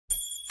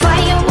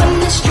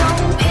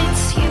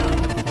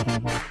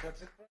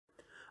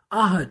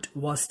Aahat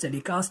was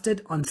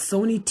telecasted on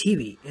Sony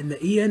TV in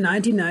the year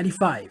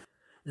 1995.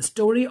 The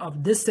story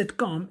of this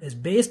sitcom is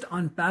based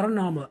on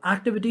paranormal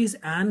activities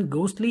and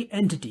ghostly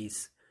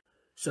entities.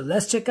 So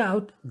let's check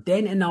out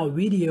then and now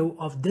video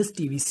of this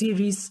TV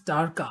series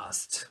star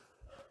cast.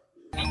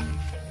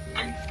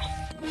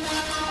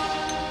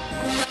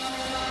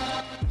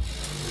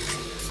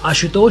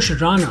 Ashutosh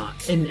Rana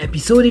in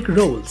episodic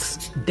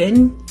roles.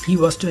 Then he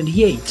was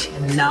 28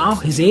 and now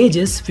his age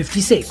is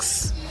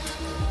 56.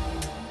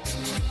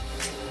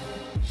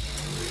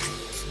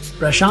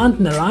 Prashant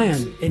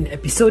Narayan in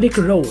episodic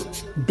role.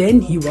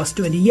 Then he was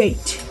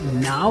 28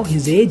 and now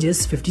his age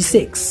is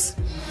 56.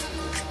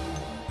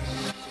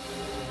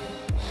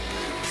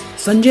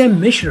 Sanjay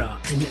Mishra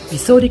in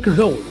episodic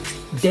role.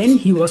 Then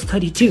he was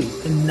 32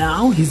 and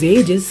now his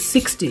age is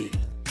 60.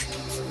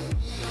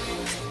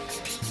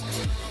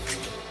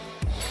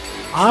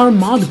 R.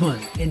 Madhvan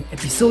in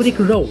episodic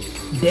role.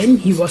 Then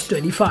he was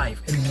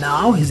 25 and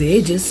now his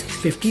age is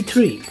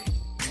 53.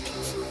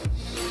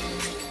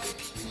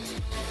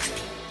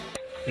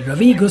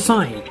 Ravi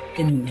Gosai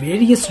in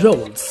various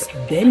roles.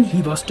 Then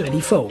he was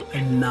 24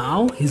 and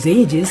now his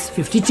age is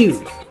 52.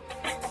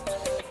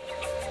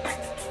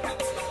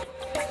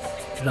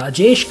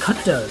 Rajesh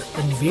Khattar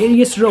in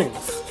various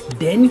roles.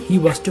 Then he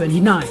was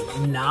 29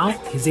 and now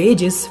his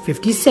age is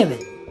 57.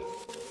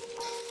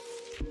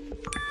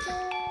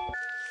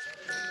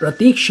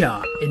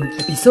 Prateeksha in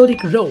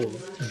episodic role.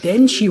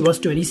 Then she was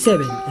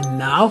 27 and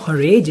now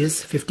her age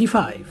is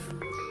 55.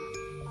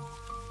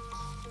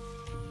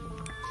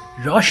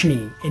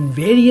 Roshni in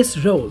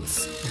various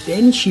roles.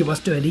 Then she was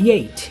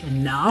 28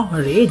 and now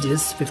her age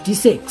is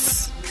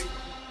 56.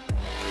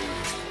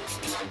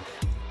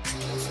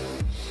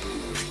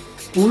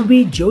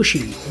 Urvi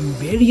Joshi in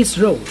various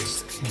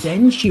roles.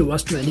 Then she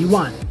was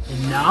 21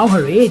 and now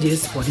her age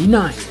is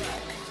 49.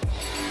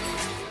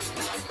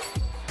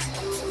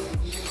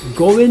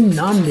 Govind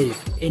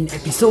in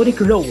episodic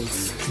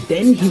roles.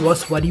 Then he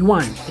was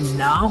 41 and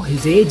now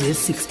his age is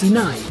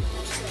 69.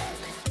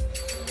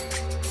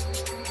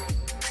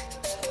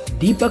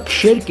 Deepak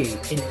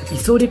Shirke in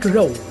episodic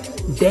role.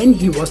 Then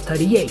he was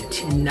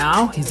 38 and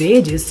now his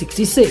age is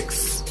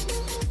 66.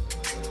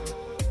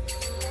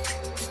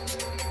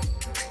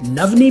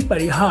 Navni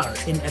Parihar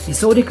in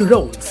episodic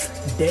roles.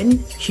 Then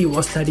she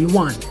was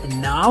 31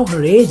 and now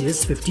her age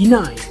is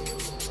 59.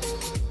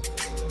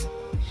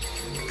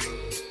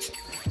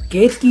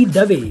 Ketki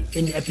Dave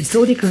in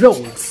episodic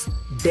roles.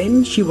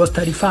 Then she was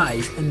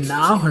 35 and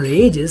now her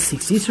age is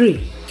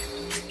 63.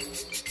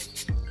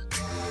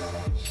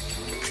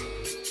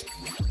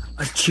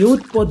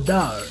 Achyut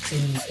Poddar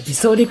in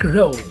episodic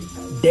role.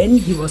 Then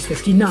he was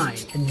 59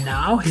 and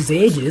now his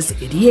age is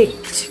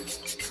 88.